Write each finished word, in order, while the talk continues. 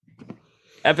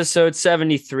Episode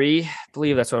 73. I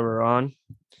believe that's what we're on.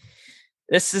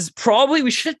 This is probably, we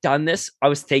should have done this. I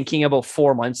was thinking about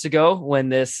 4 months ago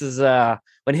when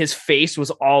when his face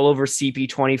was all over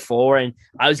CP24 and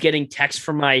I was getting texts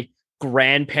from my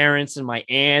grandparents and my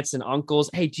aunts and uncles.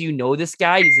 Hey, do you know this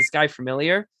guy? Is this guy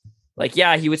familiar? Like,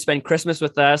 yeah, he would spend Christmas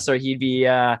with us, or he'd be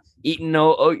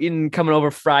eating coming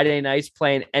over Friday nights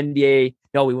playing NBA.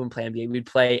 No, we wouldn't play NBA. We'd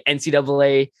play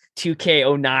NCAA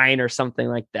 2K09 or something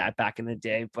like that back in the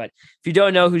day. But if you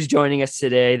don't know who's joining us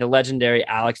today, the legendary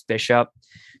Alex Bishop,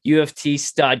 U of T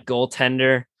stud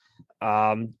goaltender,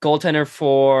 goaltender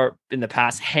for in the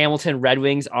past Hamilton Red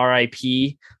Wings,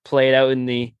 RIP, played out in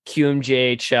the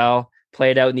QMJHL,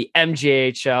 played out in the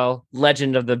MJHL,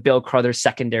 legend of the Bill Crothers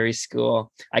Secondary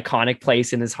School, iconic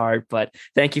place in his heart. But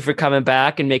thank you for coming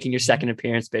back and making your second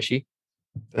appearance, Bishy.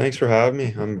 Thanks for having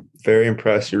me. I'm very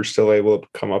impressed you're still able to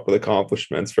come up with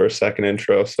accomplishments for a second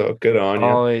intro. So good on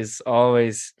you.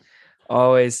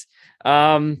 Always.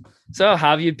 So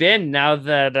how have you been now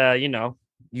that,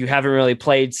 you haven't really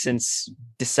played since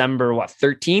December,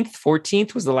 13th,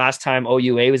 14th was the last time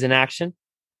OUA was in action?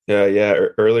 Yeah.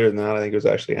 Earlier than that, I think it was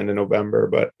actually end of November.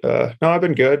 But no, I've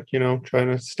been good, trying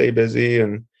to stay busy,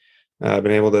 and I've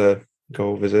been able to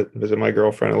go visit my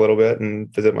girlfriend a little bit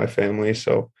and visit my family.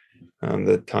 So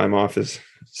the time off has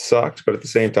sucked, but at the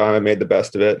same time, I made the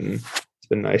best of it, and it's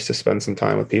been nice to spend some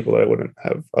time with people that I wouldn't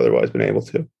have otherwise been able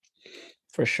to.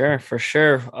 For sure.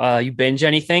 You binge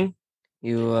anything?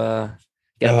 You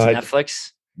get up to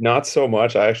Netflix? Not so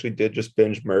much. I actually did just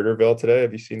binge Murderville today.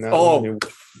 Have you seen that? Oh,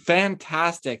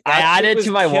 fantastic. I added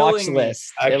to my watch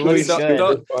list. Actually,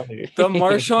 the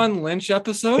Marshawn Lynch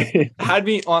episode had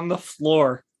me on the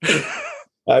floor.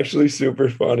 Actually, super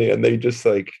funny. And they just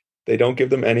they don't give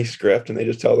them any script, and they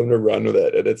just tell them to run with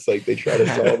it. And it's like they try to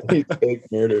solve these fake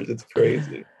murders. It's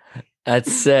crazy.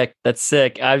 That's sick.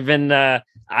 I've been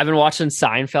watching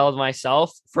Seinfeld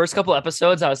myself. First couple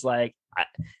episodes, I was like,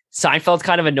 Seinfeld's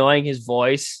kind of annoying, his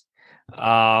voice.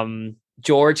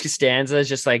 George Costanza is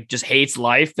just hates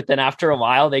life, but then after a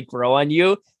while they grow on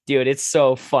you. Dude, it's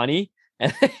so funny.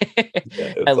 I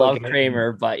love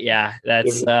Kramer, but yeah,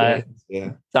 that's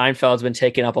Seinfeld's been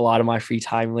taking up a lot of my free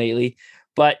time lately.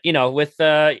 But with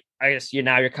I guess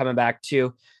you're coming back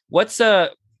to what's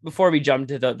before we jump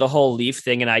to the whole Leaf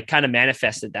thing, and I kind of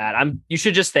manifested that. You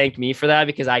should just thank me for that,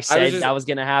 because I said that was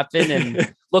gonna happen,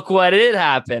 and look what did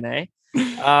happen, eh?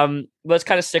 Let's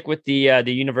kind of stick with the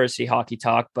university hockey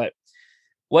talk, but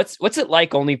what's it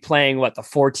like only playing the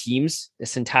 4 teams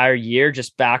this entire year,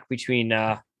 just back between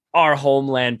our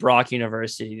homeland, Brock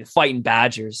University, the Fighting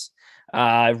Badgers,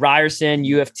 Ryerson,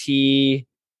 U of T,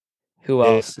 who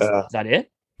else? Is that it?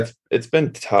 It's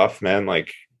been tough, man.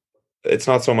 It's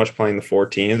not so much playing the 4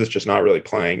 teams, it's just not really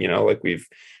playing, we've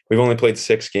only played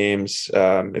 6 games.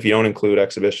 If you don't include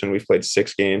exhibition, we've played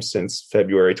 6 games since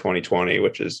February 2020,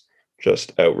 which is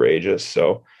just outrageous.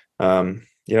 So,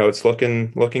 it's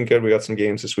looking good. We got some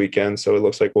games this weekend, so it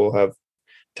looks like we'll have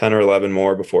 10 or 11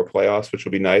 more before playoffs, which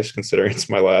will be nice considering it's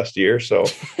my last year. So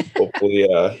hopefully,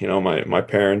 my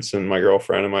parents and my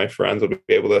girlfriend and my friends will be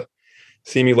able to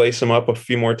see me lace them up a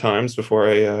few more times before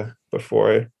I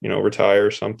retire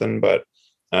or something. But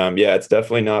it's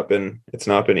definitely not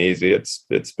been easy.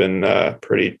 It's been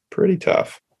pretty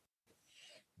tough.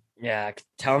 Yeah,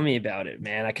 tell me about it,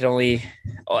 man. I could only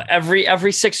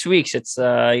every 6 weeks it's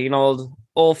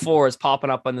old 4 is popping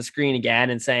up on the screen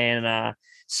again and saying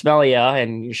smell ya,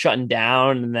 and you're shutting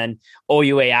down, and then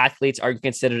OUA athletes are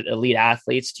considered elite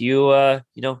athletes. Do you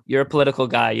you're a political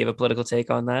guy. You have a political take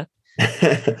on that?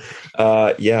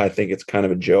 I think it's kind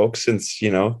of a joke, since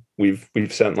we've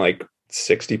sent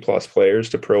 60 plus players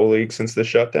to pro league since the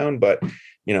shutdown, but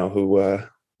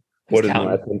what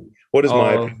does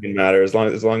my opinion matter? As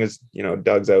long as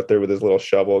Doug's out there with his little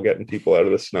shovel getting people out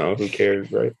of the snow, who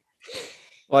cares, right?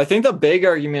 Well, I think the big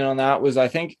argument on that was, I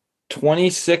think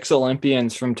 26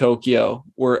 Olympians from Tokyo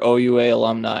were OUA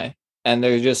alumni, and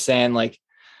they're just saying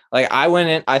I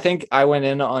went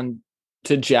in on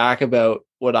to Jack about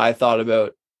what I thought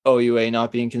about OUA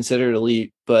not being considered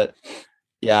elite, but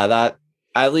yeah, that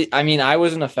at least, I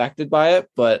wasn't affected by it,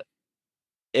 but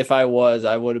if I was,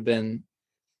 I would have been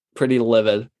pretty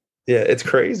livid. Yeah, it's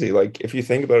crazy. If you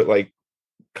think about it,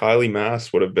 Kylie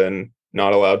Mass would have been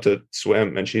not allowed to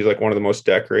swim, and she's one of the most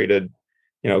decorated,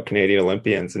 Canadian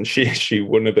Olympians, and she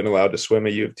wouldn't have been allowed to swim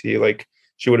at U of T.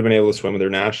 She would have been able to swim with her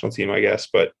national team, I guess,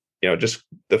 but just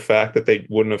the fact that they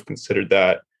wouldn't have considered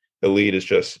that elite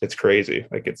is it's crazy.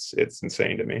 It's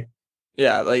insane to me.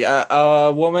 Yeah,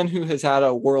 a woman who has had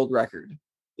a world record.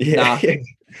 Yeah,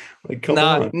 come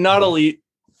on, not elite.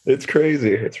 It's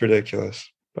crazy. It's ridiculous,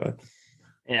 but.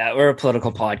 Yeah, we're a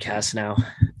political podcast now.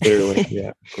 Clearly,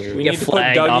 yeah, We clearly. Get need to put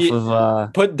flagged off Dougie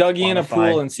of put Dougie in a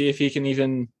Spotify. pool and see if he can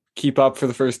even keep up for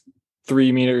the first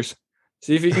 3 meters.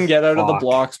 See if he can get out of the Fuck.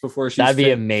 blocks before she's That'd be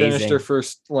finished amazing. her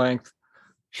first length.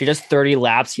 She does 30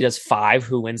 laps. He does 5.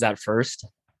 Who wins that first?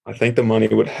 I think the money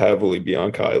would heavily be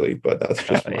on Kylie, but that's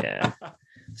just Oh, yeah.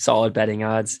 Solid betting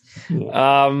odds.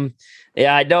 Yeah.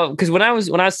 Yeah, I know, because when I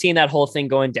was seeing that whole thing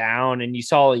going down, and you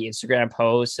saw the Instagram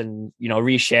posts and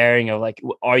resharing of like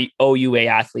OUA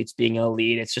athletes being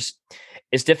elite,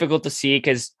 it's difficult to see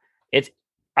because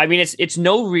it's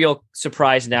no real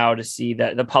surprise now to see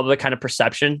that the public kind of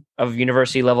perception of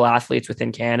university level athletes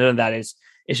within Canada that it's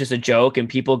just a joke, and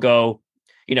people go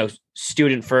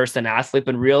student first and athlete,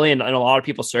 but really in a lot of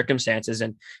people's circumstances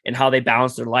and how they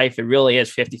balance their life, it really is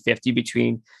 50-50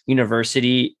 between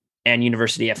university and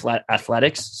university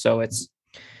athletics. So it's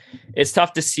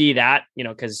tough to see that,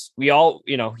 because we all,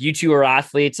 you two are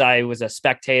athletes. I was a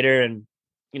spectator and,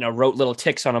 wrote little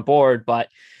ticks on a board, but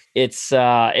it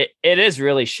is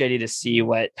really shitty to see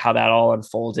how that all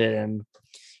unfolded. And,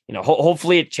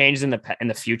 hopefully it changes in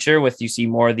the future with you see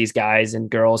more of these guys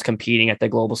and girls competing at the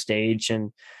global stage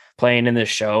and playing in the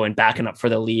show and backing up for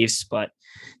the Leafs. But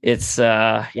it's,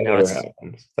 never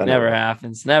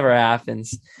happens.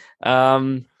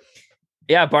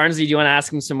 Yeah, Barnsley, do you want to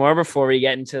ask him some more before we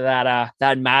get into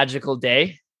that magical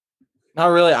day? Not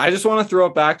really. I just want to throw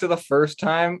it back to the first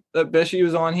time that Bishy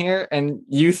was on here and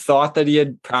you thought that he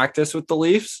had practiced with the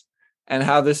Leafs and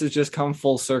how this has just come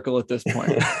full circle at this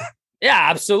point. Yeah,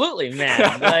 absolutely,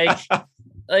 man.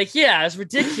 Yeah, it's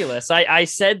ridiculous. I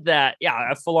said that, yeah,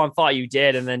 I full on thought you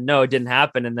did, and then no, it didn't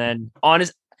happen. And then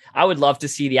I would love to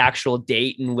see the actual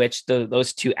date in which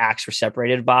those two acts were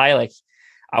separated by. Like,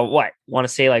 I want to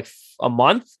say like a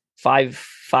month, 5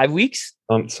 weeks,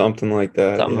 something like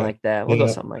that. We'll go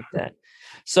something like that.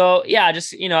 So yeah,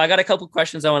 just I got a couple of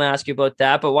questions I want to ask you about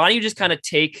that, but why don't you just kind of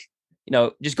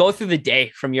just go through the day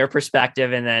from your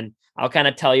perspective, and then I'll kind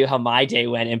of tell you how my day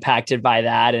went impacted by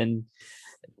that, and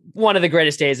one of the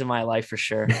greatest days of my life for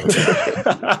sure.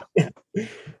 Yeah,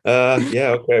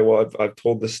 okay. Well, I've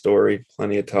told this story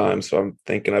plenty of times, so I'm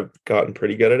thinking I've gotten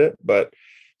pretty good at it. But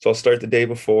so I'll start the day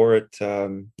before it.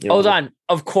 Hold on.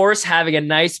 Of course, having a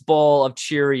nice bowl of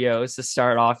Cheerios to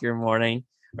start off your morning.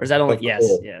 Or is that only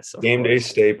yes? Game day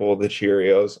staple, the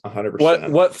Cheerios,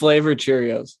 100%. What flavor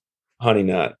Cheerios? Honey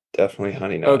nut, definitely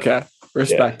honey nut. Okay,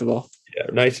 respectable. Yeah,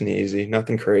 nice and easy,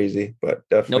 nothing crazy, but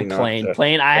definitely no plain.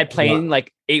 Plain. I had plain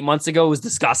like 8 months ago. It was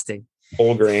disgusting.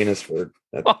 Whole grain is for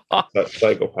that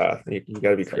psychopath. You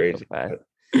got to be crazy.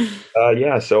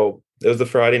 Yeah. So it was the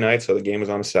Friday night. So the game was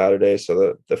on a Saturday.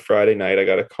 So the Friday night, I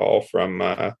got a call from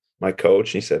my coach.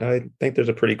 He said, "I think there's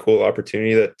a pretty cool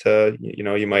opportunity that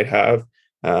you might have."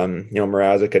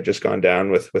 Mrazek had just gone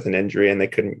down with an injury, and they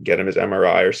couldn't get him his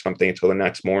MRI or something until the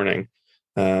next morning.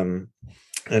 And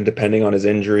depending on his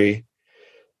injury,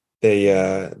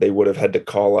 they would have had to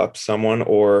call up someone,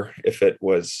 or if it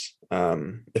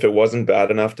wasn't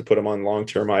bad enough to put him on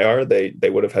long-term IR, they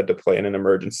would have had to play in an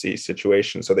emergency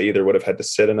situation. So they either would have had to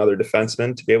sit another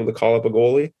defenseman to be able to call up a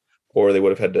goalie, or they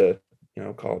would have had to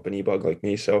call up an e-bug like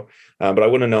me. So but I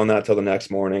wouldn't have known that till the next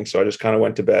morning. So I just kind of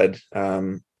went to bed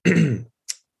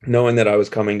knowing that I was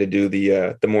coming to do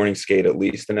the morning skate at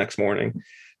least the next morning.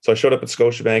 So I showed up at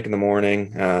Scotiabank in the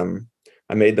morning.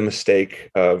 I made the mistake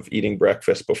of eating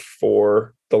breakfast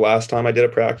before the last time I did a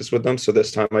practice with them. So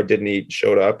this time I didn't eat,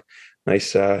 showed up.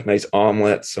 Nice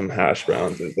omelet, some hash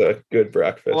browns is a good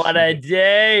breakfast. What a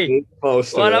day.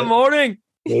 What a morning.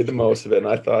 Made the most of it. And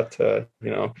I thought,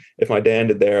 if my day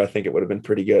ended there, I think it would have been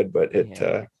pretty good, but it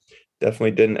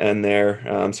definitely didn't end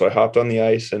there. So I hopped on the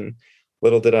ice, and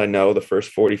little did I know, the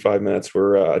first 45 minutes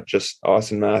were just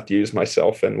Austin Matthews,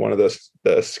 myself, and one of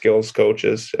the skills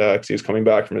coaches, because he was coming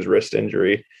back from his wrist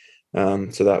injury.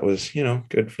 So that was,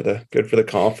 good for the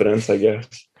confidence, I guess.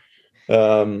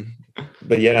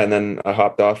 But yeah, and then I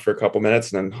hopped off for a couple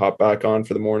minutes and then hopped back on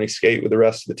for the morning skate with the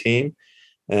rest of the team.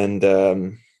 And,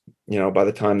 by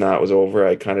the time that was over,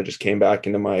 I kind of just came back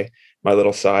into my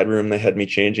little side room they had me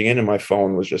changing in, and my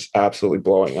phone was just absolutely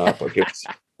blowing up. Like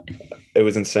it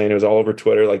was insane. It was all over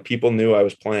Twitter. Like people knew I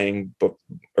was playing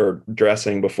or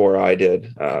dressing before I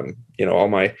did. All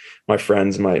my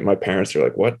friends, my parents are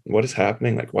like, what is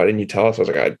happening? Like, why didn't you tell us? I was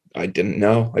like, I didn't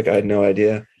know. Like, I had no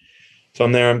idea. So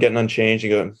I'm there, I'm getting unchanged.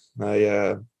 The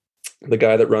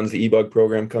guy that runs the e-bug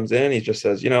program comes in. He just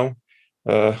says,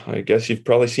 I guess you've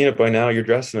probably seen it by now. You're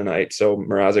dressing tonight. So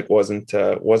Mrazek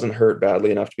wasn't hurt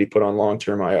badly enough to be put on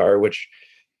long-term IR, which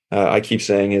I keep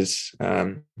saying is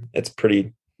it's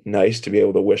pretty nice to be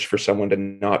able to wish for someone to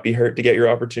not be hurt to get your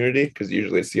opportunity, because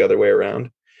usually it's the other way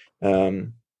around.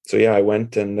 so yeah, I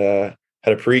went and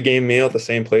had a pregame meal at the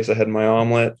same place I had my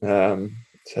omelet.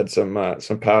 Had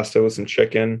some pasta with some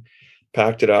chicken,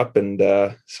 packed it up, and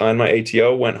signed my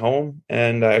ATO. Went home,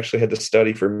 and I actually had to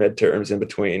study for midterms in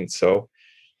between. So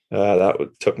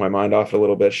took my mind off a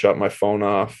little bit. Shut my phone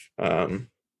off.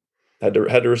 Had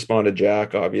to respond to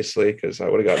Jack, obviously, because I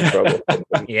would have got in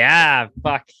trouble. Yeah,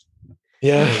 fuck.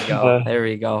 Yeah, There we go. There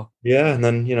we go. Yeah, and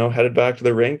then headed back to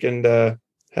the rink and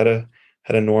had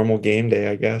a normal game day,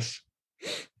 I guess.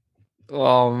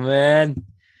 Oh man.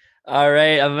 All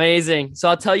right, amazing. So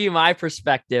I'll tell you my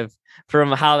perspective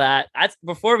from how that's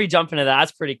before we jump into that.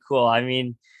 That's pretty cool. I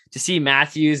mean, to see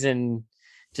Matthews and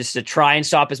just to try and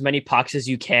stop as many pucks as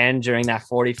you can during that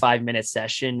 45-minute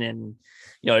session, and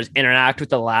just interact with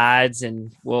the lads,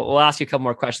 and we'll ask you a couple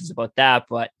more questions about that.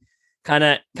 But kind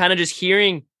of just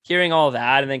hearing all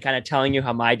that, and then kind of telling you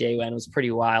how my day went was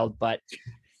pretty wild. But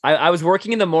I was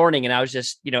working in the morning, and I was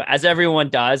just, as everyone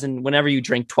does. And whenever you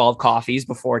drink 12 coffees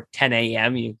before 10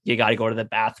 a.m., you got to go to the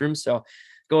bathroom. So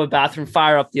go to the bathroom,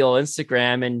 fire up the old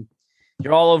Instagram, and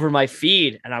you're all over my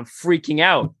feed, and I'm freaking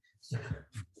out.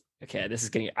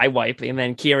 Okay, I wipe and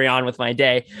then carry on with my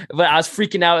day. But I was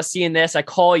freaking out seeing this. I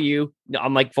call you.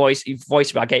 I'm like,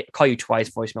 voicemail. Okay, call you twice,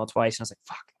 voicemail twice. And I was like,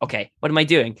 fuck, okay, what am I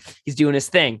doing? He's doing his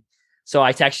thing. So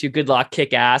I text you, good luck,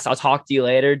 kick ass. I'll talk to you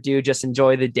later, dude. Just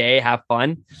enjoy the day, have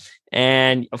fun.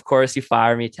 And of course, you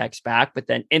fire me, text back, but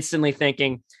then instantly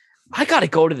thinking, I got to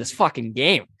go to this fucking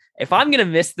game. If I'm going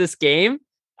to miss this game,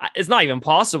 it's not even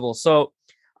possible. So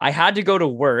I had to go to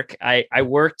work. I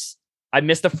worked. I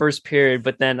missed the first period,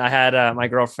 but then I had my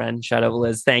girlfriend, shout out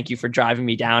Liz. Thank you for driving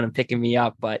me down and picking me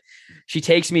up. But she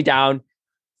takes me down.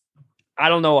 I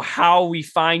don't know how we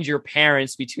find your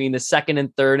parents between the second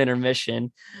and third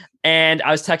intermission. And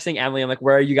I was texting Emily. I'm like,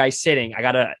 where are you guys sitting? I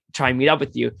got to try and meet up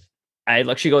with you.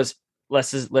 She goes,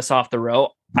 let's off the row.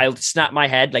 I snap my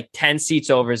head, like 10 seats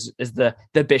over is the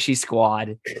Bishy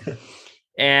squad.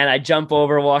 And I jump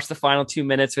over, watch the final 2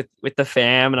 minutes with the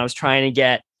fam. And I was trying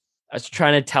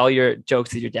to tell your jokes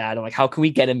to your dad. I'm like, how can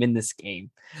we get him in this game?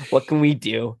 What can we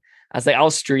do? I was like,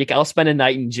 I'll streak. I'll spend a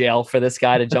night in jail for this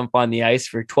guy to jump on the ice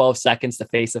for 12 seconds to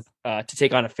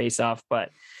take on a face-off. But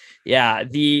yeah,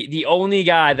 the only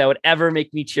guy that would ever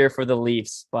make me cheer for the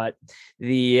Leafs. But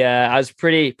I was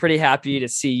pretty happy to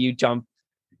see you jump,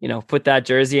 put that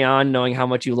jersey on, knowing how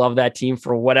much you love that team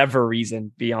for whatever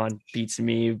reason beyond beats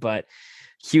me. But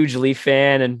huge Leaf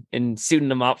fan, and suiting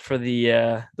them up for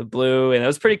the blue, and it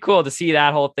was pretty cool to see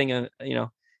that whole thing,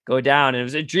 go down. And it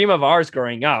was a dream of ours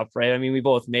growing up, right? I mean, we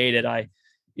both made it. I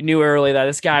knew early that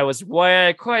this guy was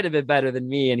quite a bit better than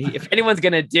me, and if anyone's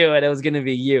gonna do it, it was gonna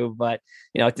be you. But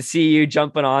to see you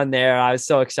jumping on there, I was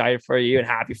so excited for you and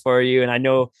happy for you, and I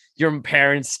know your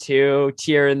parents too,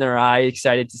 tear in their eye,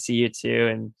 excited to see you too.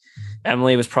 And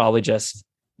Emily was probably just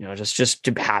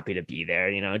happy to be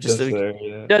there, just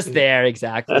there.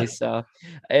 Exactly. So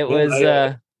it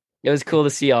was cool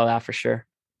to see all that for sure.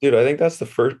 Dude, I think that's the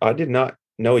first, I did not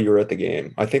know you were at the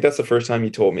game. I think that's the first time you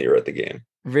told me you were at the game.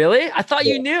 Really? I thought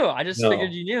you knew. I just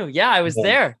figured you knew. Yeah, I was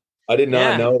there. I did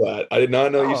not know that. I did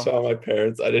not know you saw my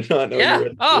parents. I did not know you were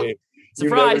at the game.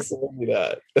 Surprise. You never told me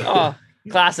that. Oh,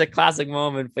 classic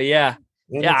moment. But yeah.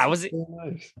 Man, yeah, I was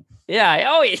nice. Yeah.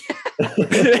 Oh,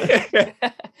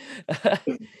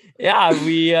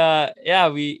 yeah.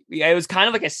 We it was kind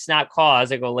of like a snap call. I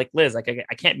was like, Liz, like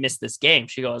I can't miss this game.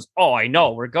 She goes, oh, I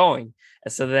know, we're going.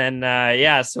 And so then,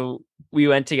 so we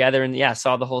went together and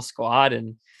saw the whole squad,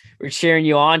 and we're cheering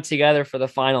you on together for the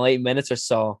final 8 minutes or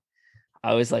so.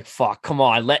 I was like, fuck, come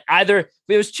on. There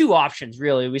was two options,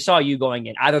 really. We saw you going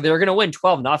in. Either they were going to win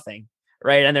 12-0,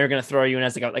 right? And they're going to throw you in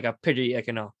as like a pity,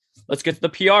 let's get the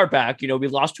PR back. We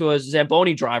lost to a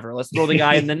Zamboni driver. Let's throw the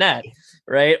guy in the net,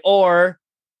 right? Or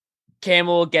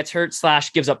Campbell gets hurt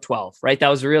 / gives up 12, right? That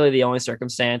was really the only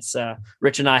circumstance.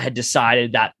 Rich and I had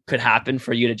decided that could happen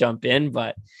for you to jump in,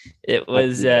 but it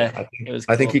was, it was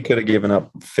cool. I think he could have given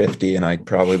up 50 and I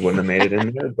probably wouldn't have made it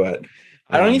in there, but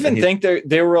I don't even think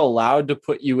they were allowed to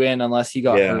put you in unless he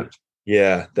got hurt.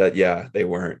 Yeah, they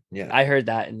weren't. Yeah. I heard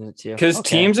that in there too. Because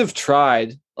teams have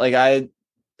tried. Like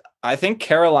I think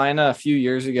Carolina a few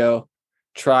years ago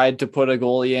tried to put a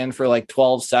goalie in for like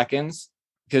 12 seconds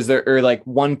because there are like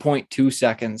 1.2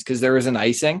 seconds because there was an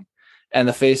icing and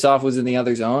the faceoff was in the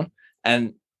other zone,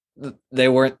 and they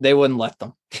wouldn't let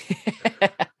them.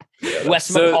 Wes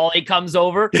McCauley comes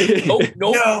over.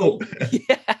 No.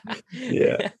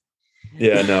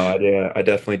 Yeah, no, I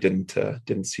definitely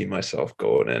didn't see myself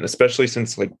going in, especially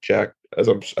since like Jack, as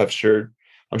I'm sure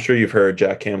I'm sure you've heard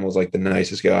Jack Campbell's like the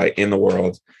nicest guy in the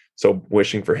world. So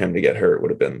wishing for him to get hurt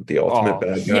would have been the ultimate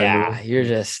bad guy. Yeah, move. you're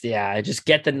just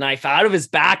get the knife out of his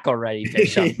back already,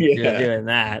 Bishop. You're doing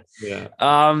that.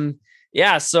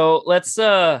 Yeah. So let's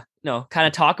kind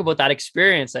of talk about that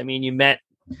experience. I mean, you met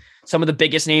some of the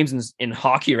biggest names in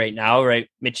hockey right now, right?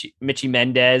 Mitchie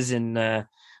Mendez and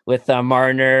with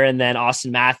Marner, and then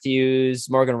Austin Matthews,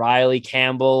 Morgan Riley,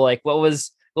 Campbell. Like, what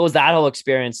was that whole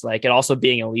experience like? And also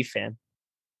being a Leaf fan.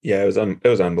 Yeah, it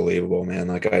was unbelievable, man.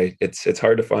 Like it's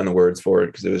hard to find the words for it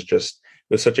because it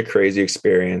was such a crazy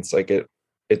experience. Like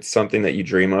it's something that you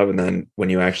dream of, and then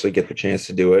when you actually get the chance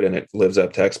to do it and it lives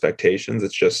up to expectations,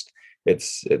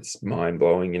 it's mind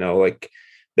blowing. You know, like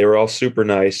they were all super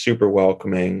nice, super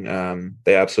welcoming.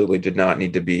 They absolutely did not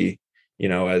need to be, you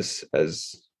know, as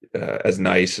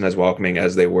nice and as welcoming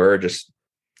as they were. Just,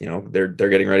 you know, they're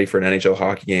getting ready for an NHL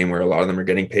hockey game where a lot of them are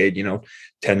getting paid, you know,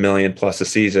 10 million plus a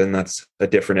season. That's a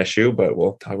different issue, but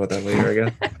we'll talk about that later, I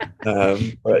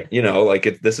guess. But you know,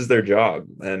 like this is their job,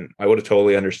 and I would have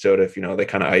totally understood if, you know, they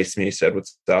kind of iced me, said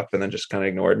what's up, and then just kind of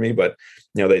ignored me. But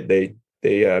you know, they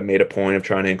made a point of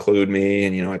trying to include me,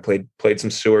 and you know, I played some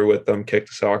sewer with them, kicked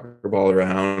the soccer ball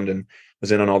around, and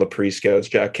was in on all the pre-scouts.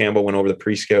 Jack Campbell went over the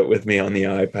pre-scout with me on the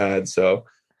iPad, so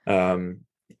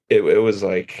it was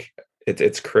like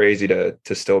it's crazy to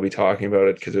still be talking about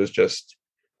it because it was just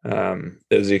it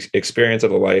was the experience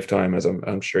of a lifetime, as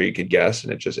I'm sure you could guess,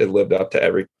 and it lived up to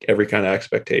every kind of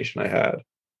expectation I had.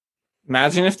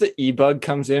 Imagine if the e-bug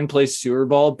comes in, plays sewer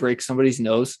ball, breaks somebody's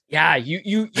nose. Yeah,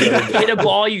 you hit a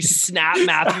ball, you snap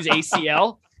Matthews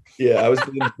ACL. Yeah, I was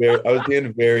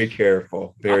being very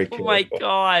careful. Very careful. Oh my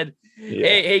God. Yeah.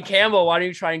 Hey, Campbell, why don't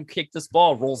you try and kick this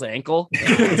ball? Rolls ankle.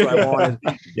 That's what I wanted.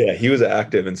 Yeah, he was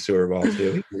active in sewer ball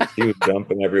too. He was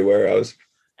jumping everywhere. I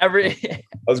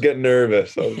was getting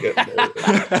nervous.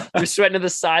 You're sweating to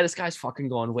the side. This guy's fucking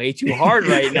going way too hard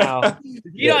right now.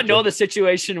 You don't know the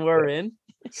situation we're in.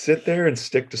 Sit there and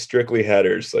stick to strictly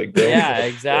headers. Like, yeah,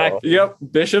 exactly. Yep.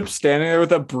 Bishop standing there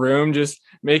with a broom, just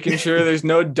making sure there's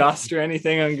no dust or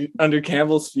anything under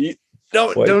Campbell's feet.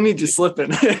 Don't need you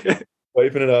slipping.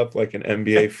 Wiping it up like an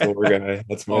NBA floor guy.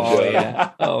 That's my job.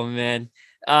 Yeah. Oh man.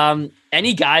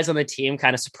 Any guys on the team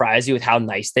kind of surprise you with how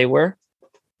nice they were?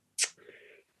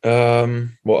 Well,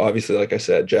 obviously, like I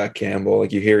said, Jack Campbell.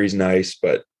 Like you hear he's nice,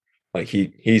 but like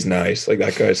he's nice. Like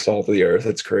that guy's salt of the earth.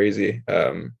 It's crazy.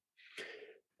 And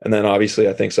then obviously,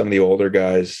 I think some of the older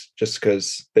guys, just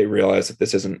because they realize that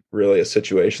this isn't really a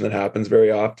situation that happens very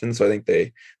often, so I think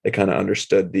they kind of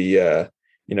understood the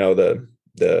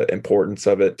the importance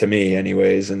of it to me,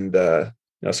 anyways. And so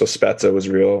Spezza was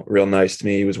real nice to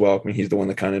me. He was welcoming. He's the one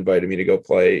that kind of invited me to go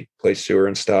play sewer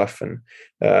and stuff. And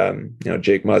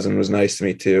Jake Muzzin was nice to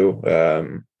me too.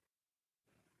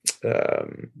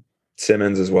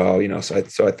 Simmons as well. You know,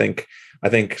 so I think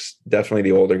definitely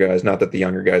the older guys. Not that the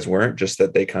younger guys weren't, just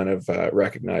that they kind of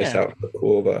recognized how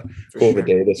cool of a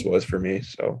day this was for me.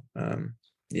 So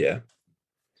yeah.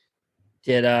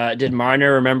 Did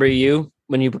Marner remember you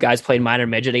when you guys played minor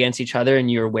midget against each other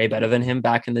and you were way better than him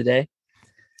back in the day?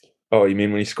 Oh, you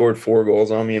mean when he scored 4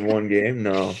 goals on me in one game?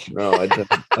 No, I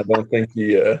don't think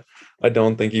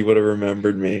he would have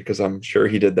remembered me, because I'm sure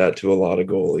he did that to a lot of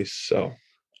goalies. So.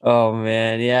 Oh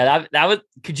man, yeah, that was.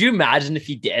 Could you imagine if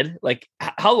he did? Like,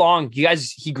 how long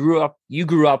you grew up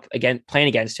again playing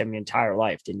against him your entire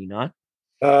life, didn't you not?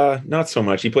 Not so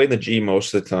much. He played in the G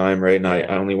most of the time, right? And I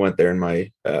only went there in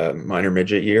my minor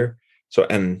midget year. So,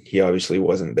 and he obviously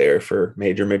wasn't there for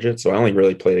major midget. So I only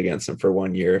really played against him for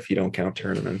 1 year, if you don't count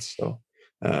tournaments. So,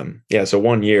 so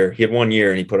 1 year, he had 1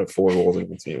 year and he put up 4 goals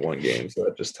against me in one game. So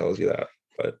that just tells you that.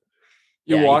 But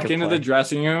you walk into the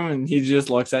dressing room and he just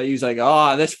looks at you. He's like,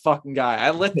 "Oh, this fucking guy!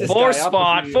 I lit this four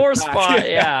guy spot.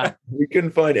 Yeah, we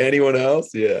couldn't find anyone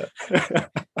else. Yeah.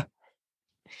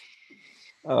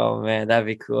 Oh man, that'd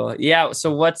be cool. Yeah.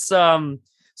 So what's I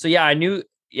knew.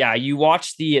 Yeah, you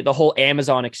watched the whole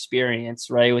Amazon experience,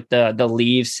 right, with the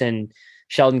Leafs and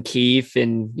Sheldon Keefe,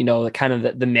 and the kind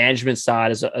of the management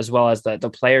side as well as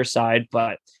the player side.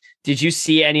 But did you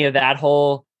see any of that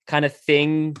whole kind of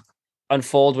thing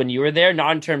unfold when you were there?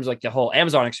 Not in terms of like the whole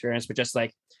Amazon experience, but just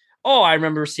like, oh, I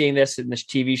remember seeing this in this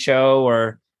TV show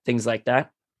or things like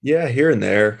that. Yeah, here and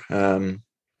there.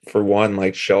 For one,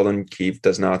 like Sheldon Keefe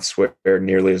does not swear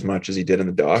nearly as much as he did in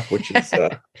the doc, which is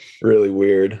really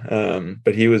weird.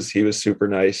 But he was super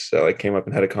nice. Came up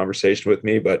and had a conversation with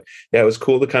me. But yeah, it was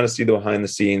cool to kind of see the behind the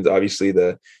scenes. Obviously,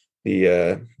 the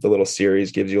little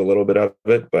series gives you a little bit of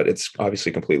it, but it's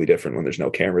obviously completely different when there's no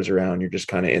cameras around. You're just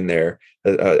kind of in there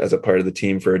as a part of the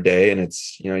team for a day, and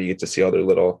it's you get to see all their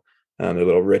little their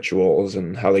little rituals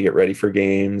and how they get ready for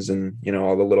games, and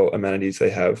all the little amenities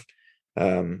they have.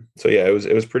 So yeah,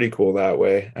 it was pretty cool that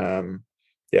way.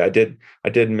 Yeah, I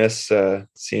did miss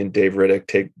seeing Dave Riddick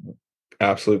take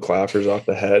absolute clappers off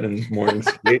the head in morning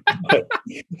skate. But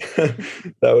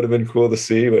that would have been cool to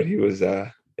see. But he was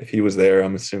if he was there,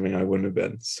 I'm assuming I wouldn't have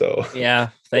been. So Yeah,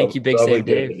 thank you, Big probably Save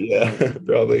good. Dave. Yeah,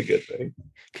 probably a good thing.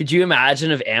 Could you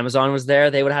imagine if Amazon was there?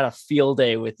 They would have had a field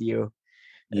day with you.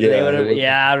 Yeah, They would have.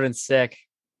 Yeah, that would have been sick.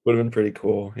 would have been pretty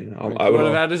cool. I would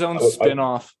have had his own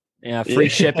spin-off. Yeah, free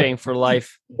shipping for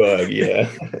life. Bug, yeah.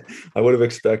 I would have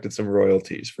expected some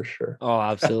royalties for sure. Oh,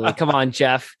 absolutely. Come on,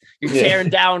 Jeff. You're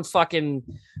tearing down fucking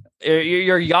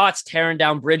your yacht's tearing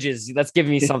down bridges. That's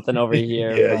giving me something over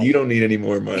here. Yeah, you don't need any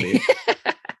more money.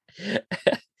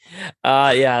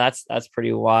 Yeah, that's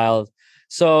pretty wild.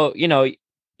 So,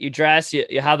 you dress,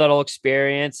 you have that whole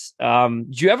experience. Do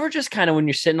you ever just kind of, when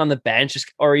you're sitting on the bench,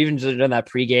 or even just in that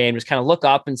pregame, just kind of look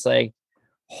up and say,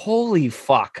 holy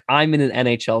fuck, I'm in an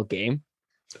NHL game?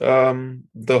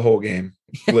 The whole game,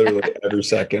 literally every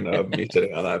second of me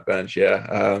sitting on that bench.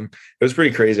 Yeah. It was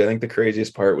pretty crazy. I think the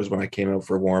craziest part was when I came out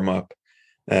for warm up,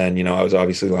 and, I was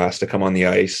obviously last to come on the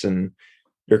ice, and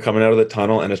you're coming out of the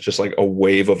tunnel and it's just like a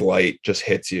wave of light just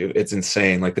hits you. It's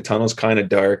insane. Like the tunnel's kind of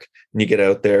dark and you get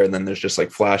out there and then there's just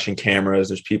like flashing cameras.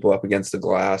 There's people up against the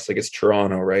glass. Like it's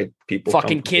Toronto, right? People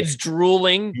fucking kids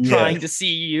drooling, trying to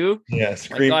see you. Yeah.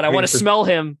 My God, I want to smell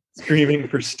him. Screaming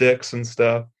for sticks and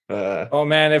stuff. Oh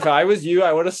man, if I was you,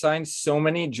 I would have signed so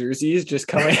many jerseys just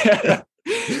coming out.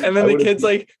 And then the kid's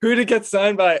like, who to get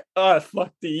signed by? Oh,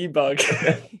 fuck the E-Bug.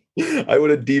 I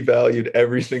would have devalued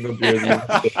every single jersey.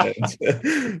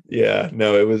 Yeah,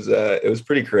 no, it was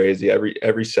pretty crazy.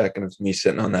 Every second of me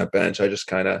sitting on that bench, I just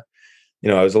kind of,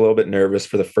 I was a little bit nervous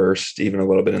for the first, even a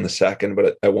little bit in the second.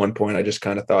 But at one point, I just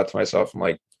kind of thought to myself, I'm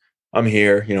like, I'm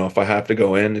here. If I have to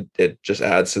go in, it just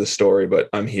adds to the story. But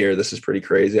I'm here. This is pretty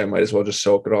crazy. I might as well just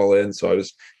soak it all in. So I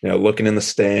was, looking in the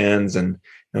stands and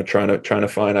trying to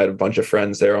find. I had a bunch of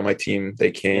friends there on my team.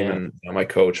 They came, and my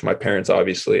coach, my parents,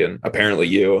 obviously, and apparently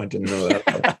you. I didn't know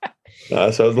that.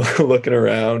 So I was looking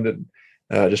around and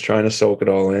just trying to soak it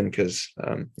all in because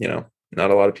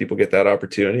not a lot of people get that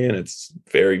opportunity, and it's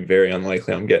very, very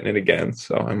unlikely I'm getting it again.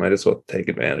 So I might as well take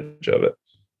advantage of it.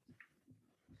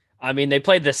 I mean, they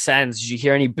played the Sens. Did you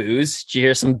hear any boos? Did you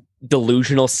hear some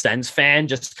delusional Sens fan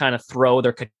just kind of throw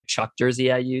their Kachuk jersey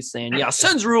at you saying, yeah,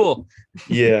 Sens rule?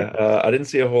 Yeah, I didn't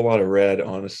see a whole lot of red,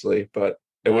 honestly, but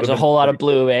it was a whole lot of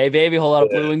blue, baby? A whole lot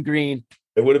of blue and green.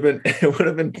 It would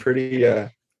have been pretty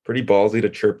ballsy to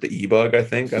chirp the E-Bug, I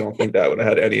think. I don't think that would have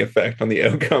had any effect on the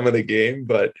outcome of the game,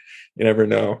 but you never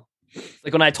know.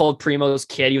 Like when I told Primo's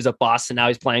kid he was at Boston, now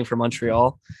he's playing for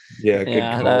Montreal. Yeah,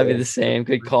 that would be the same.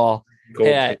 Good call.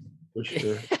 Yeah. For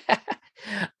sure.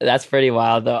 That's pretty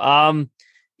wild though.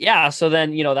 Yeah, so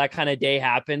then that kind of day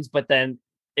happens, but then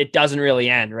it doesn't really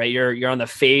end, right? You're on the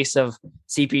face of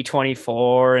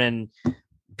CP24 and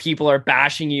people are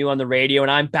bashing you on the radio, and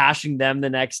I'm bashing them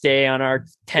the next day on our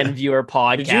 10 viewer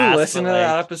podcast. Did you listen to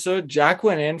that episode? Jack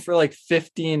went in for like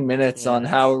 15 minutes on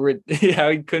how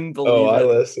he couldn't believe it. I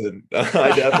listened.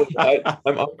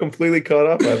 I'm completely caught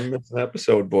up. I haven't missed an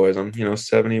episode, boys. I'm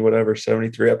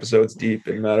 73 episodes deep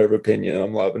in Matter of Opinion.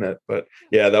 I'm loving it. But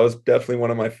yeah, that was definitely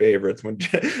one of my favorites when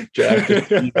Jack just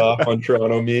beat off on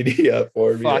Toronto media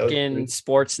for me. Fucking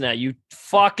Sportsnet, you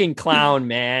fucking clown,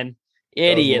 man.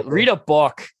 Idiot. Read a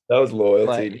book. That was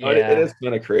loyalty. But, it is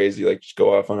kind of crazy. Like, just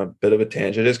go off on a bit of a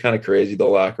tangent. It is kind of crazy the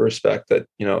lack of respect that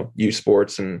U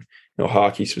Sports and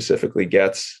hockey specifically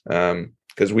gets.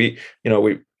 Because we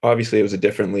obviously it was a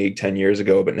different league 10 years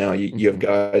ago, but now you have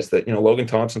guys that Logan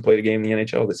Thompson played a game in the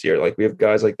NHL this year. Like we have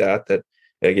guys like that like,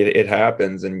 it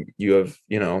happens, and you have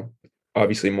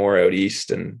obviously more out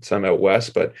east and some out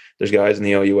west, but there's guys in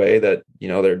the OUA that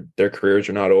their careers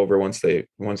are not over once they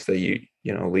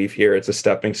leave here. It's a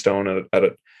stepping stone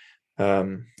to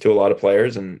a lot of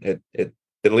players, and the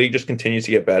league just continues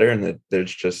to get better, and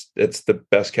it's the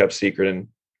best kept secret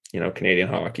in Canadian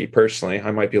hockey. Personally,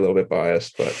 I might be a little bit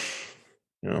biased, but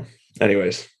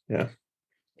anyways, yeah.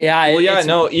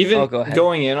 Even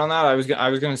going in on that, I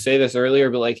was going to say this earlier,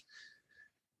 but like,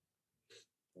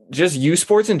 just U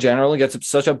Sports in general gets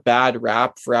such a bad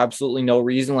rap for absolutely no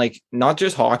reason, like not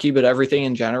just hockey, but everything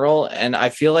in general. And I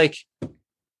feel like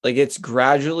it's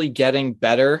gradually getting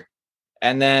better.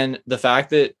 And then the fact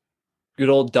that good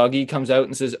old Dougie comes out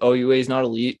and says OUA is not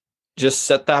elite just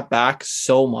set that back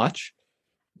so much.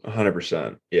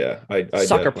 100%. Yeah. I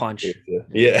sucker punch.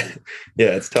 Yeah.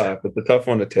 It's tough. It's a tough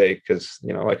one to take because,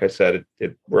 like I said,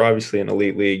 we're obviously an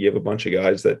elite league. You have a bunch of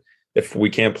guys that, if we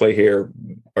can't play here,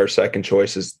 our second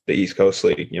choice is the East Coast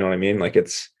League. You know what I mean? Like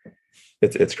it's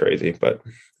it's crazy. But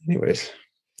anyways,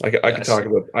 I could Yes. talk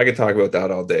about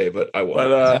that all day, but I won't.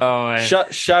 But Oh,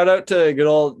 shout out to good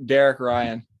old Derek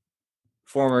Ryan,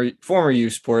 former U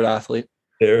Sport athlete.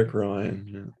 Derek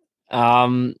Ryan.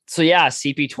 So yeah,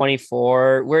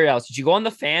 CP24. Where else did you go on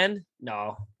the fan?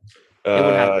 No. It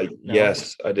wouldn't have- no.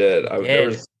 Yes, I did.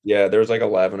 There was like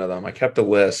 11 of them. I kept a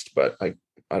list, but I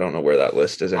don't know where that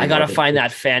list is anymore. I gotta find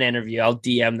that fan interview. I'll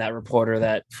DM that reporter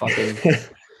that fucking.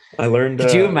 I learned.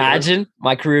 Could you imagine?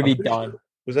 My career would be done.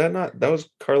 Was that not? That was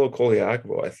Carlo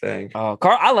Koliakovo, I think. Oh,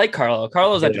 I like Carlo.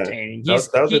 Carlo's Yeah. entertaining.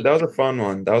 That was a fun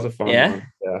one. That was a fun one.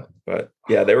 Yeah, but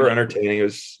yeah, they were entertaining. It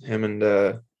was him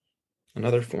and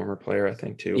another former player, I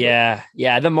think, too. Yeah,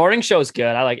 yeah. The morning show is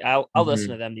good. I'll listen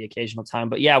to them the occasional time.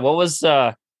 But yeah, what was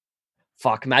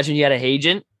fuck? Imagine you had a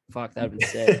agent. Fuck, that would be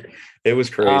sick. It was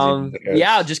crazy.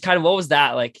 Yeah, just kind of what was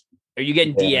that like? Are you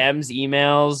getting DMs,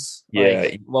 emails? Yeah.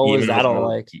 Like, what was that all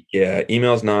like? Yeah,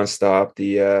 emails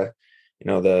nonstop.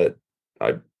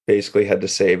 I basically had to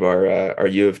save our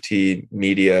U of T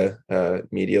media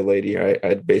lady.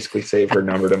 I'd basically save her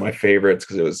number to my favorites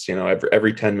because it was,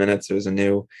 every 10 minutes it was a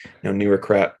new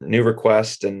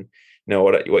request. And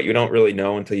what you don't really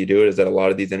know until you do it is that a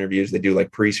lot of these interviews, they do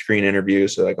like pre-screen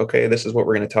interviews. So like, okay, this is what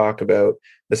we're going to talk about.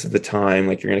 This is the time,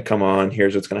 like you're going to come on,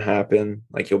 here's what's going to happen.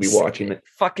 Like you'll be watching it.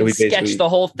 Fucking sketch the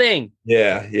whole thing.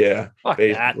 Yeah. Fuck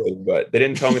basically. that. But they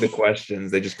didn't tell me the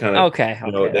questions. They just kind of, okay.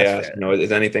 They asked,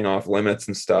 is anything off limits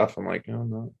and stuff? I'm like,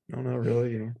 no, not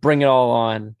really. Bring it all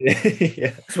on. Yeah.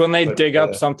 It's when they dig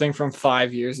up something from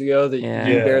 5 years ago that you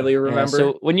barely remember.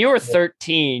 So when you were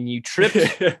 13, you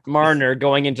tripped Marner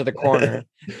going into the corner.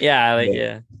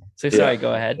 Yeah. So sorry,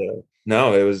 go ahead.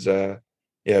 No, it was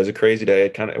it was a crazy day.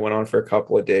 It went on for a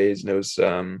couple of days, and it was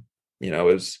it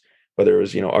was whether it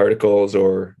was articles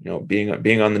or being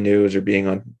on the news or being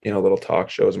on little talk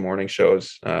shows, morning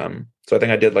shows. So I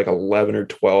think I did like 11 or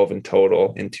 12 in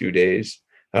total in 2 days,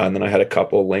 and then I had a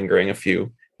couple lingering, a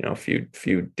few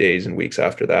days and weeks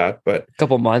after that. But a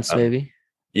couple months maybe.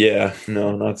 Yeah,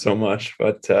 no, not so much.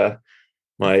 But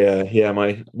my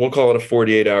we'll call it a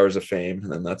 48 hours of fame,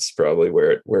 and then that's probably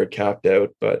where it capped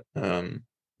out. But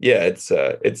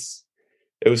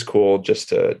it was cool just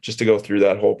to go through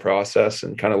that whole process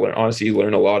and kind of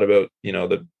learn a lot about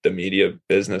the media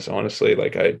business. Honestly,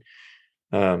 like I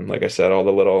said, all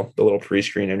the little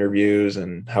pre-screen interviews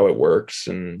and how it works,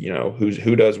 and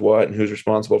who does what and who's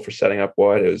responsible for setting up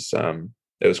what. It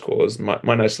was cool. It was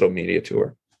my nice little media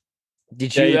tour.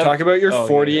 Did you talk about your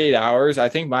 48 hours? I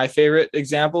think my favorite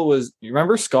example was, you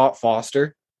remember Scott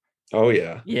Foster? Oh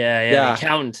yeah. Yeah.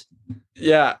 Accountant.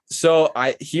 Yeah. So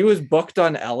he was booked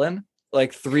on Ellen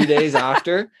like 3 days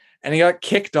after, and he got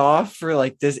kicked off for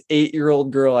like this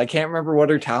 8-year-old girl. I can't remember what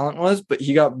her talent was, but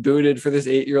he got booted for this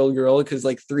 8-year-old girl because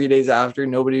like 3 days after,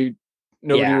 nobody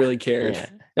really cared. Yeah.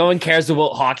 No one cares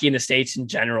about hockey in the States in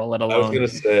general, let alone. I was going to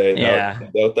say,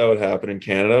 that would happen in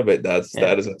Canada, but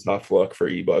that is a tough look for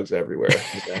e-bugs everywhere.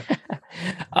 Okay.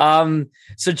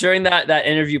 So during that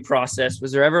interview process,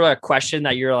 was there ever a question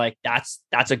that you're like, that's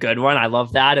a good one, I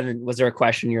love that? And then was there a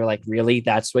question you're like, really,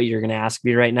 that's what you're going to ask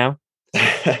me right now?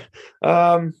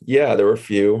 Yeah, there were a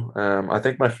few. I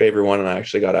think my favorite one, and I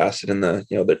actually got asked it in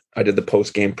I did the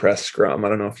post-game press scrum. I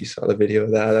don't know if you saw the video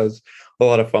of that. That was a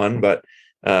lot of fun, but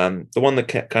the one that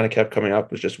kind of kept coming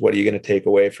up was just, what are you going to take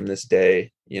away from this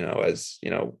day? As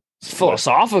it's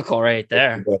philosophical right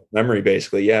there. Memory,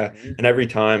 basically. Yeah. And every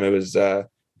time it was,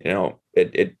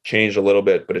 it changed a little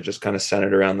bit, but it just kind of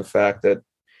centered around the fact that,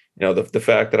 the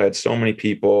fact that I had so many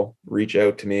people reach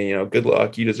out to me, good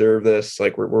luck, you deserve this.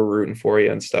 Like we're rooting for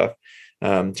you and stuff.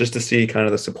 Just to see kind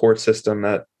of the support system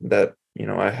that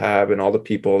I have, and all the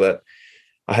people that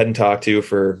I hadn't talked to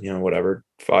for,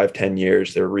 5-10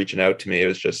 years, they were reaching out to me.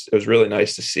 It was really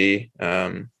nice to see,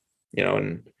 and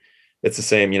it's the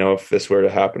same, if this were to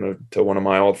happen to one of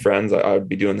my old friends, I would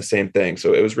be doing the same thing.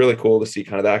 So it was really cool to see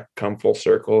kind of that come full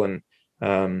circle. And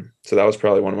so that was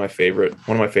probably one of my favorite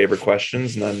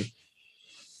questions. And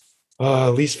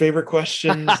then least favorite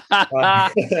questions.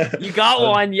 You got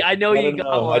one. I know you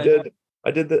got one.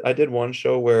 I did one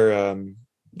show where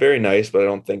very nice, but I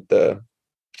don't think the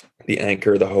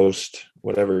anchor, the host,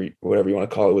 whatever you want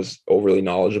to call it, was overly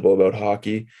knowledgeable about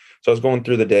hockey. So I was going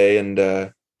through the day and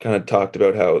kind of talked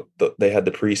about how they had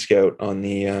the pre-scout on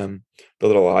the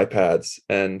little iPads,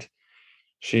 and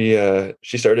she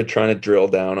started trying to drill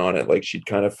down on it. Like she'd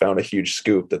kind of found a huge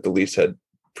scoop that the Leafs had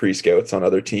pre-scouts on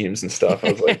other teams and stuff.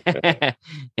 I was like,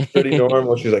 pretty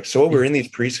normal. She's like, so we're in these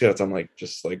pre-scouts. I'm like,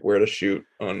 just like where to shoot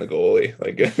on the goalie.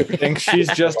 Like, I think she's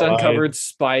just uncovered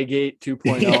Spygate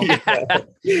 2.0.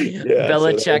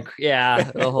 Belichick,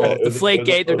 the whole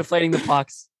Deflategate. They're deflating the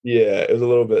pucks. Yeah, it was a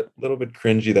little bit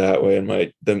cringy that way. And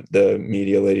the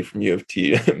media lady from U of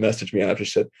T messaged me after,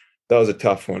 she said, that was a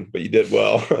tough one, but you did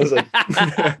well. I was like,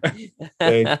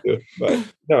 thank you. But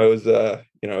no, it was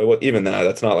even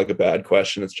that's not like a bad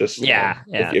question. It's just Yeah,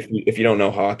 yeah. if you don't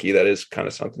know hockey, that is kind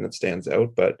of something that stands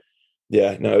out. But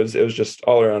yeah, no, it was just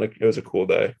all around. It was a cool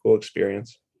day, cool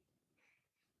experience.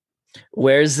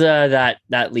 Where's that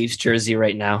Leafs jersey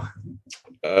right now?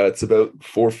 It's about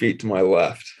 4 feet to my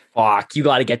left. Fuck, you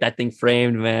got to get that thing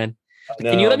framed, man.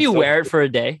 No, Can you let I'm me still- wear it for a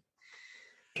day?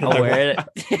 Can I'll I wear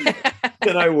it.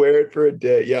 Can I wear it for a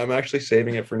day? Yeah, I'm actually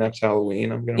saving it for next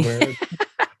Halloween. I'm gonna wear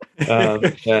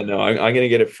it. Yeah, no, I'm gonna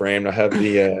get it framed. I have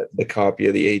the copy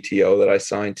of the ATO that I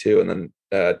signed to, and then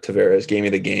Tavares gave me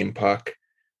the game puck,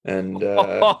 and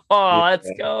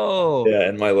Let's go. yeah,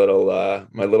 and my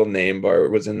little name bar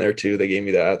was in there too. They gave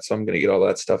me that, so I'm gonna get all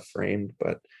that stuff framed.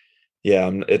 But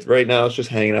yeah, it's right now. It's just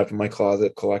hanging up in my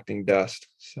closet, collecting dust.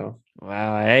 So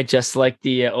Wow, just like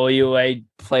the OUA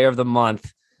Player of the Month.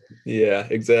 yeah,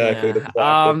 exactly. Yeah. The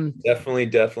plaque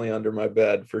is definitely under my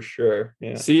bed for sure.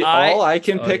 Yeah. See, all I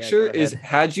can Oh, yeah, picture go is ahead.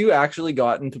 had you actually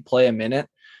gotten to play a minute,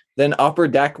 then Upper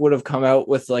Deck would have come out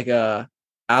with like a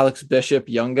Alex Bishop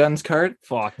Young Guns card.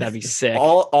 Fuck, that'd be sick.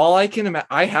 All I can imagine,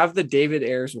 I have the David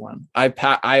Ayres one.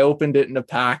 I opened it in a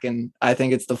pack, and I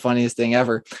think it's the funniest thing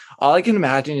ever. All I can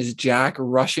imagine is Jack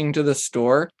rushing to the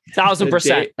store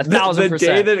 1,000%. the 1,000%.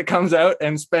 day that it comes out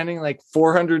and spending like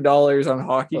 $400 on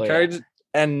hockey Oh, yeah. cards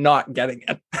and not getting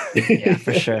it. Yeah,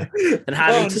 for sure. And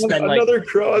having to spend like another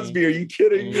Crosby. Are you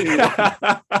kidding me?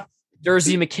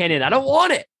 Jersey McKinnon. I don't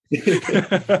want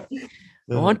it.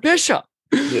 I want Bishop.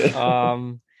 Yeah.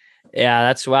 Yeah,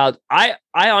 that's wild. I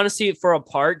honestly, for a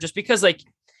part, just because like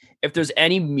if there's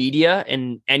any media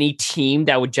and any team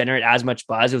that would generate as much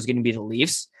buzz, it was going to be the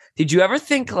Leafs. Did you ever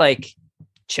think like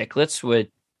Chicklets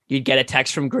you'd get a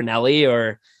text from Grinelli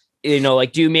or,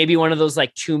 like do maybe one of those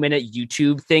like 2-minute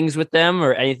YouTube things with them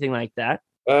or anything like that?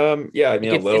 Yeah, I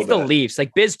mean, Like, a little it's bit. the Leafs.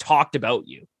 Like Biz talked about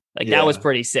you. Like that was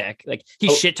pretty sick. Like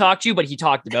he shit talked you, but he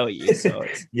talked about you. So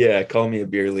yeah, call me a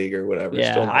beer league or whatever.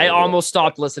 yeah, Still I almost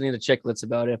stopped listening to Chicklets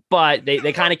about it, but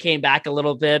they kind of came back a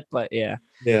little bit. But yeah.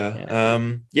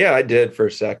 Yeah, I did for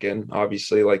a second.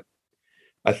 Obviously, like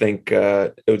I think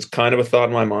it was kind of a thought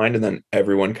in my mind, and then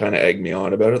everyone kind of egged me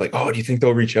on about it. Like, oh, do you think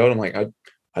they'll reach out? I'm like,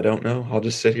 I don't know. I'll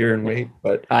just sit here and wait.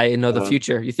 But I know the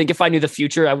future. You think if I knew the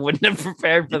future, I wouldn't have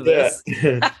prepared for this?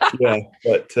 Yeah.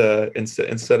 But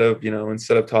instead of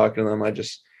talking to them, I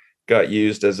just got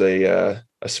used as a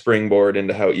springboard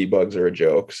into how e-bugs are a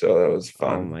joke. So that was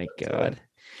fun. Oh my god.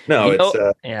 No,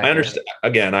 yeah, I understand.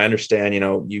 Again, I understand.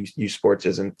 You sports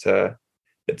isn't.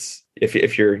 It's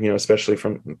if you're especially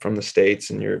from the States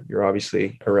and you're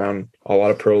obviously around a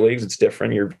lot of pro leagues, it's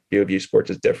different. Your view of U Sports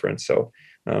is different. So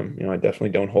I definitely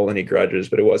don't hold any grudges,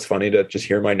 but it was funny to just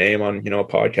hear my name on, a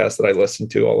podcast that I listen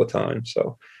to all the time.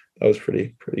 So that was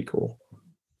pretty cool.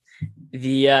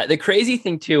 The crazy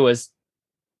thing too was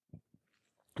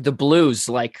the Blues,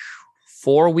 like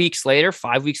 5 weeks later,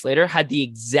 had the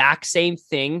exact same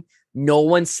thing. No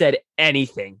one said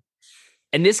anything.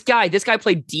 And this guy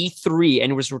played D3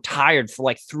 and was retired for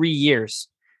like 3 years.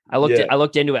 I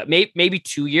looked into it. Maybe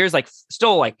 2 years, like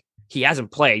still like he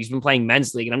hasn't played. He's been playing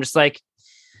men's league. And I'm just like,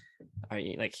 are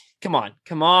you like, come on.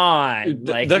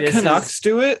 Like the Canucks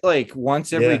do it like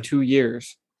once every 2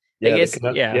 years. Yeah,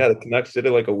 the Canucks did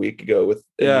it like a week ago with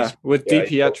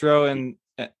DiPietro and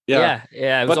yeah.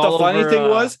 But the funny thing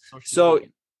was, so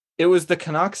it was the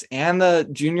Canucks and the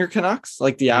junior Canucks,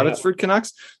 like the Abbotsford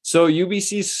Canucks. So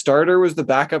UBC's starter was the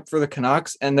backup for the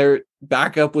Canucks, and their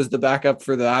backup was the backup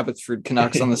for the Abbotsford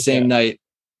Canucks on the same night.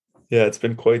 Yeah, it's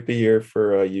been quite the year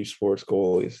for U Sports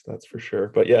goalies, that's for sure.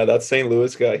 But yeah, that St.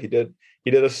 Louis guy, he did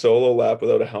a solo lap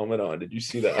without a helmet on. Did you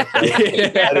see that?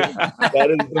 That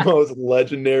is the most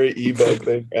legendary e-bug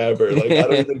thing ever. Like I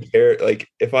don't even care. Like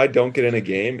if I don't get in a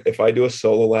game, if I do a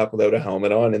solo lap without a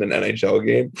helmet on in an NHL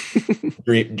game,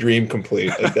 dream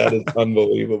complete. Like that is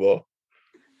unbelievable.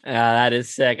 Yeah, that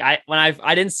is sick. I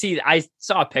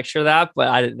saw a picture of that,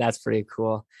 but that's pretty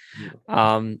cool.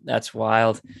 That's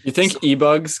wild. You think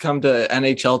e-bugs come to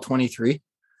NHL 23?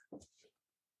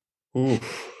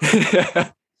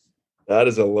 That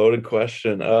is a loaded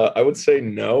question. I would say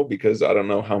no, because I don't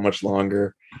know how much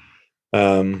longer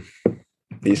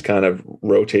these kind of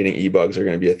rotating e-bugs are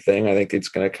going to be a thing. I think it's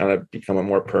going to kind of become a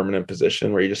more permanent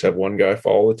position where you just have one guy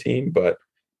follow the team. But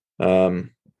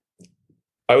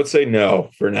I would say no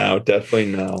for now.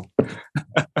 Definitely no.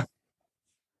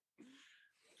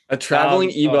 A traveling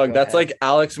Oh, e-bug. go That's ahead. like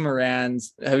Alex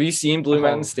Moran's. Have you seen Blue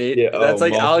Mountain Oh, State? Yeah. That's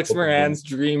like Alex Multiple Moran's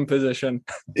dream position.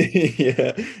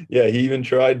 yeah, yeah. He even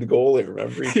tried the goalie.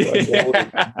 Remember, he tried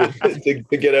goalie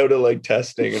to get out of like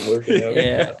testing and working out.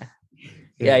 Yeah.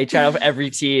 Yeah, he tried out for every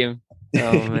team.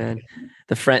 Oh man.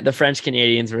 The French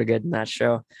Canadians were good in that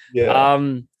show. Yeah.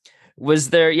 Was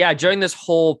there, yeah, during this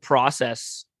whole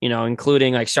process,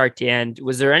 including like start to end,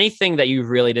 was there anything that you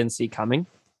really didn't see coming?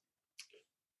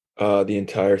 The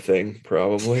entire thing,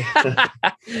 probably.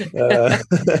 uh,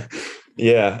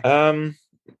 yeah. I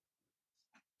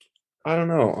don't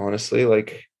know, honestly.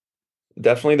 Like,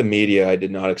 definitely the media. I did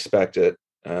not expect it.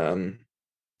 Yeah,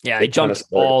 They he jumped kinda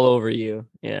started- all over you.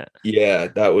 Yeah. Yeah,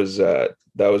 that was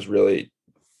really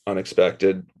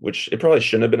unexpected. Which it probably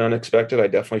shouldn't have been unexpected. I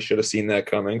definitely should have seen that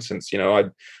coming, since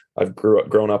I've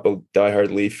grown up a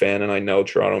diehard Leaf fan, and I know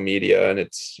Toronto media, and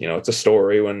it's it's a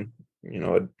story when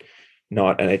a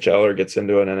not NHLer gets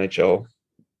into an NHL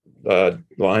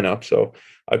lineup. So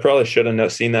I probably should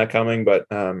have seen that coming. But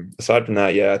aside from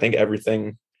that, yeah, I think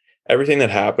everything that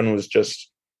happened was just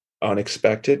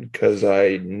unexpected, because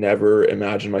I never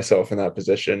imagined myself in that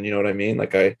position. You know what I mean?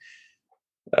 Like, I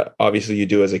obviously you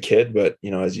do as a kid, but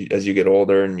as you get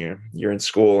older and you're in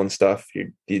school and stuff,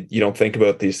 you don't think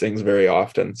about these things very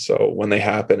often. So when they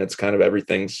happen, it's kind of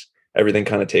everything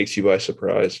kind of takes you by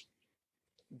surprise.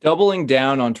 Doubling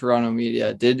down on Toronto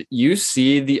media. Did you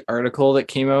see the article that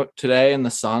came out today in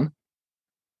the Sun?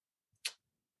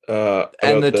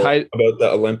 And the title about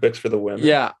the Olympics for the women.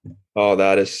 Yeah. Oh,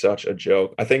 that is such a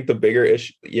joke. I think the bigger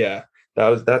issue, yeah,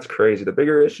 that's crazy. The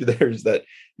bigger issue there is that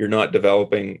you're not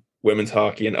developing women's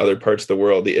hockey in other parts of the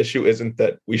world. The issue isn't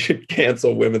that we should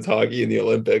cancel women's hockey in the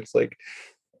Olympics. Like,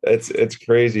 it's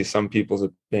crazy, some people's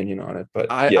opinion on it. But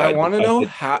I want to know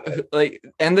how, like,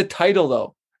 and the title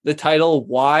though. The title,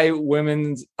 why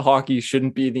women's hockey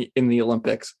shouldn't be in the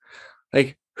Olympics.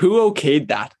 Like, who okayed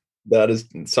that? That is,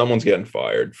 someone's getting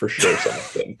fired for sure.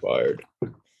 Someone's getting fired.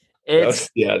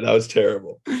 That was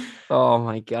terrible. Oh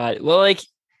my God. Well, like,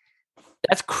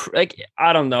 that's like,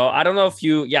 I don't know. I don't know if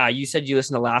you said you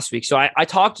listened to last week. So I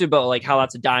talked about like how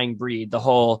that's a dying breed, the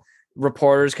whole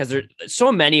reporters, because there's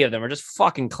so many of them are just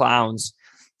fucking clowns,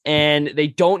 and they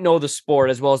don't know the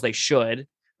sport as well as they should.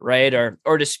 Right.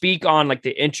 Or to speak on like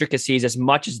the intricacies as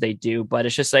much as they do. But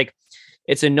it's just like,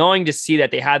 it's annoying to see that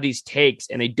they have these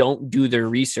takes and they don't do their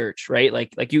research. Right.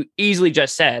 Like you easily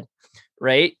just said,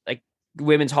 right. Like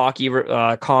women's hockey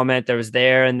comment that was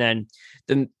there. And then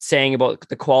them saying about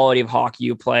the quality of hockey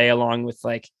you play, along with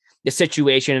like the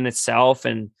situation in itself.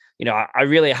 And, I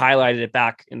really highlighted it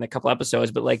back in a couple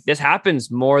episodes, but like this happens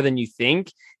more than you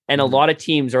think. And a lot of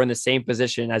teams are in the same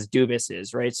position as Dubas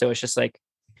is. Right. So it's just like,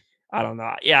 I don't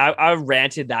know. Yeah, I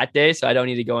ranted that day, so I don't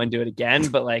need to go into it again.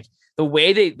 But like the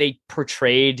way they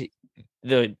portrayed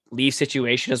the Leaf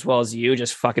situation as well as you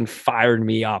just fucking fired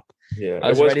me up. Yeah, I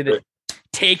was ready to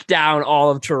take down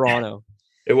all of Toronto.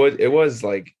 It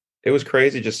was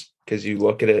crazy, just because you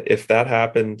look at it. If that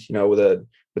happened,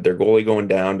 with their goalie going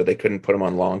down, but they couldn't put him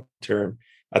on long term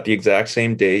at the exact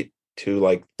same date to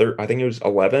like I think it was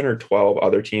 11 or 12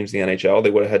 other teams in the NHL,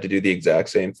 they would have had to do the exact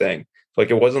same thing. Like,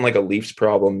 it wasn't like a Leafs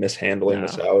problem mishandling the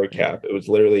salary cap. It was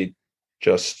literally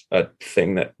just a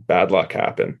thing that bad luck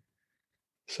happened.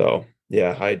 So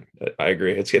yeah, I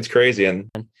agree. It's crazy. And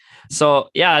so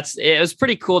yeah, it was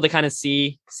pretty cool to kind of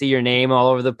see your name all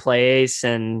over the place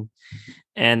and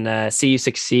see you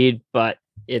succeed. But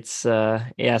it's So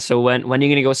when are you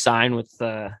gonna go sign with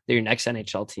your next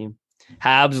NHL team?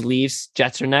 Habs, Leafs,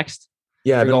 Jets are next.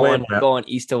 Yeah, I've been going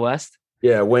east to west.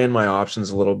 Yeah, weighing my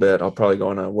options a little bit. I'll probably go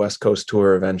on a West Coast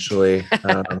tour eventually.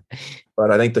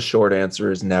 But I think the short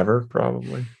answer is never,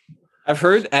 probably. I've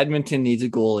heard Edmonton needs a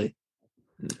goalie.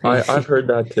 I've heard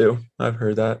that too. I've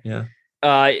heard that, yeah.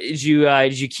 Did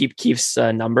you keep Keith's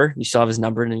number? You still have his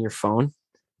number in your phone?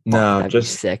 No,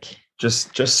 just sick.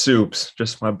 Just Soups.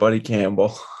 Just my buddy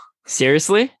Campbell.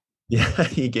 Seriously? Yeah,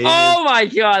 he gave my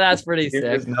God, that's pretty sick.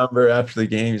 His number after the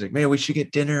game. He's like, man, we should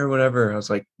get dinner or whatever. I was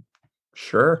like,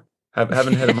 sure.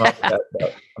 Haven't hit him up yet,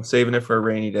 but I'm saving it for a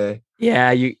rainy day.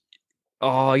 Yeah, you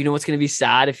know what's gonna be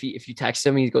sad if you text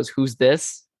him and he goes, "Who's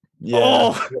this?"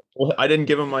 Yeah, well, I didn't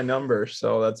give him my number,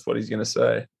 so that's what he's gonna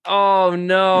say. Oh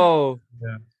no.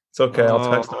 Yeah, it's okay.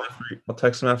 I'll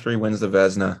text him after he wins the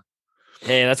Vezina.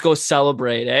 Hey, let's go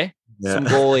celebrate, eh? Yeah. Some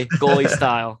goalie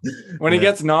style. When he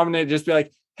gets nominated, just be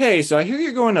like, "Hey, so I hear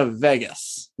you're going to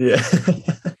Vegas." Yeah.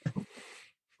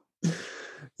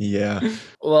 Yeah.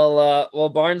 Well,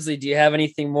 Barnsley, do you have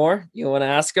anything more you want to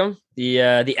ask him? The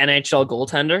NHL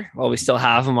goaltender, while we still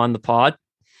have him on the pod.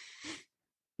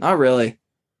 Not really.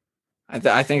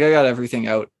 I think I got everything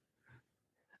out.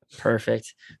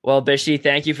 Perfect. Well, Bishy,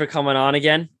 thank you for coming on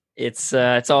again. It's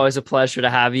always a pleasure to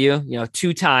have you. You know,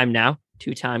 two-time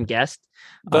guest.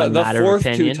 The fourth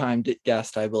opinion. two-time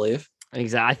guest, I believe.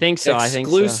 Exactly. I think so.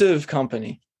 Exclusive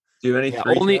company. Do you have any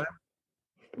free only time?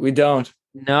 We don't.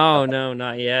 No,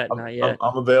 not yet. Not yet.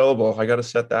 I'm available. I got to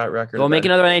set that record. Go make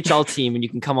another NHL team and you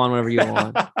can come on whenever you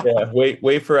want. Yeah,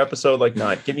 wait for episode like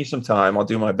 9. Give me some time. I'll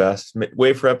do my best.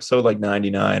 Wait for episode like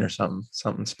 99 or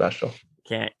something special.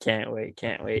 Can't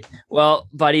wait. Well,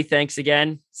 buddy, thanks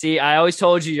again. See, I always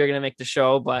told you you're gonna make the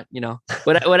show, but you know,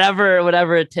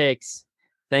 whatever it takes.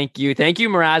 Thank you,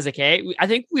 Mrazek. Hey, I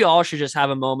think we all should just have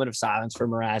a moment of silence for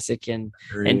Mrazek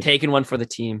and taking one for the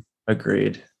team.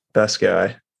 Agreed. Best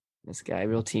guy. This guy,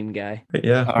 real team guy.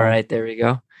 Yeah. All right, there we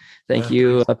go. Thank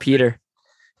you, Peter.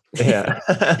 Yeah.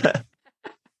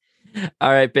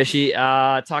 All right, Bishy.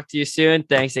 Talk to you soon.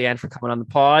 Thanks again for coming on the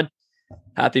pod.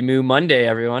 Happy Moo Monday,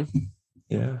 everyone.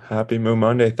 Yeah. Happy Moo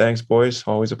Monday. Thanks, boys.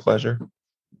 Always a pleasure.